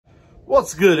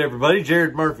What's good, everybody?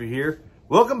 Jared Murphy here.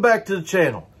 Welcome back to the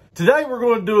channel. Today we're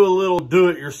going to do a little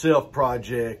do-it-yourself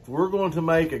project. We're going to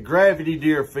make a gravity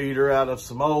deer feeder out of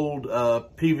some old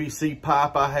PVC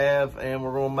pipe I have, and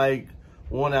we're going to make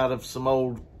one out of some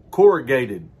old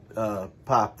corrugated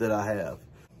pipe that I have.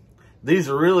 These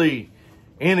are really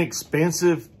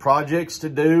inexpensive projects to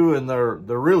do, and they're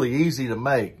really easy to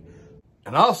make.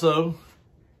 And also,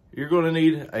 you're going to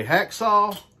need a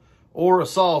hacksaw or a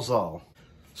sawzall.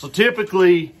 So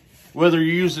typically, whether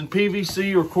you're using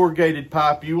PVC or corrugated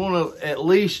pipe, you want to at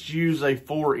least use a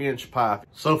 4-inch pipe.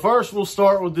 So first we'll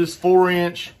start with this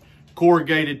 4-inch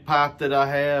corrugated pipe that I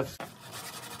have.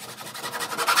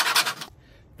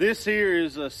 This here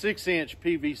is a 6-inch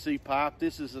PVC pipe.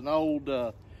 This is an old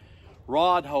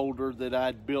rod holder that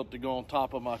I'd built to go on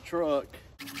top of my truck.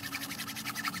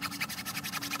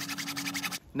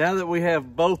 Now that we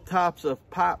have both types of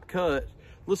pipe cut,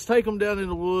 let's take them down in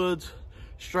the woods,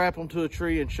 strap them to a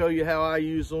tree, and show you how I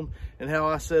use them and how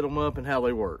I set them up and how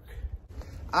they work.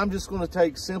 I'm just going to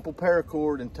take simple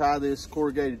paracord and tie this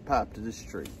corrugated pipe to this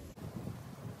tree.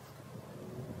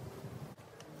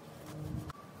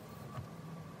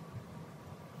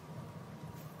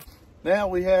 Now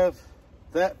we have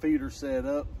that feeder set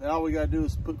up. Now all we got to do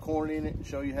is put corn in it and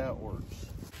show you how it works.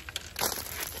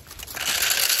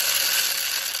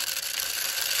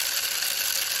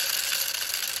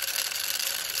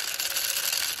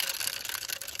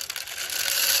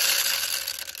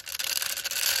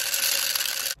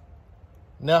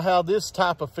 Now how this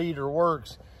type of feeder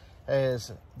works,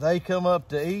 as they come up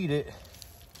to eat it,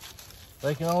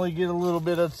 they can only get a little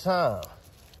bit at a time.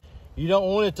 You don't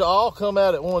want it to all come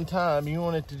out at one time. You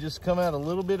want it to just come out a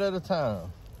little bit at a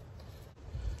time.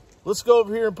 Let's go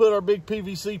over here and put our big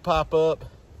PVC pipe up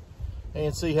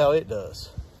and see how it does.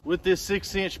 With this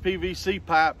 6-inch PVC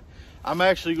pipe, I'm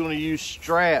actually going to use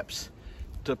straps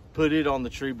to put it on the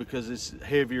tree because it's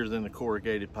heavier than the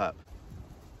corrugated pipe.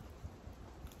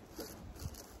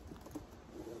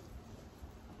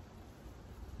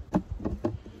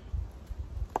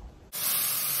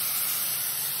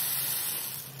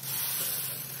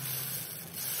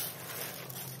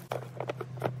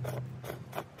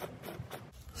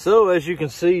 So as you can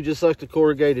see, just like the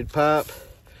corrugated pipe,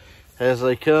 as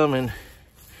they come and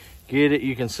get it,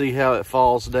 you can see how it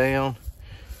falls down.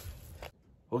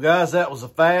 Well guys, that was a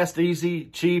fast, easy,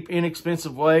 cheap,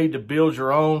 inexpensive way to build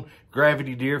your own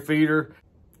gravity deer feeder.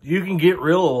 You can get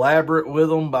real elaborate with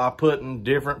them by putting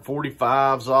different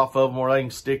 45s off of them where they can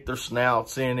stick their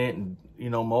snouts in it and, you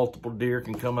know, multiple deer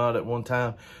can come out at one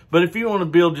time. But if you want to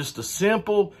build just a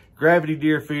simple gravity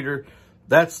deer feeder,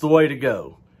 that's the way to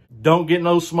go. Don't get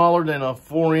no smaller than a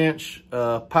 4-inch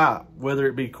pipe, whether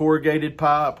it be corrugated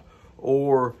pipe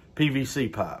or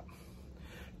PVC pipe.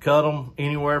 Cut them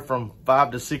anywhere from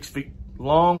 5 to 6 feet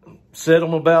long. Set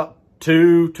them about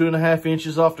 2.5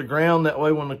 inches off the ground. That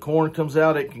way when the corn comes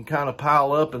out, it can kind of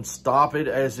pile up and stop it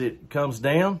as it comes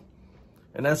down.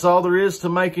 And that's all there is to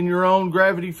making your own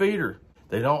gravity feeder.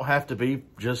 They don't have to be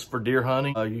just for deer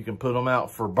hunting. You can put them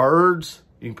out for birds.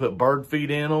 You can put bird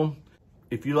feed in them.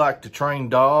 If you like to train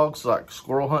dogs, like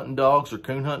squirrel hunting dogs or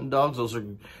coon hunting dogs, those are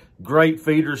great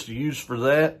feeders to use for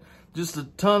that. Just a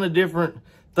ton of different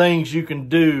things you can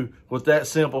do with that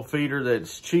simple feeder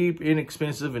that's cheap,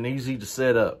 inexpensive, and easy to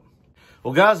set up.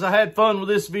 Well, guys, I had fun with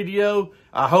this video.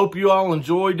 I hope you all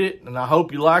enjoyed it, and I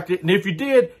hope you liked it. And if you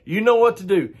did, you know what to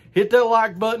do. Hit that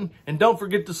like button, and don't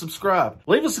forget to subscribe.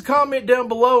 Leave us a comment down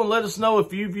below and let us know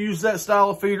if you've used that style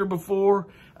of feeder before.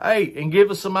 Hey, and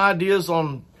give us some ideas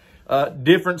on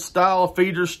different style of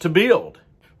feeders to build.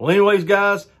 Well, anyways,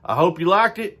 guys, I hope you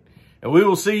liked it, and we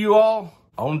will see you all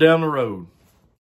on down the road.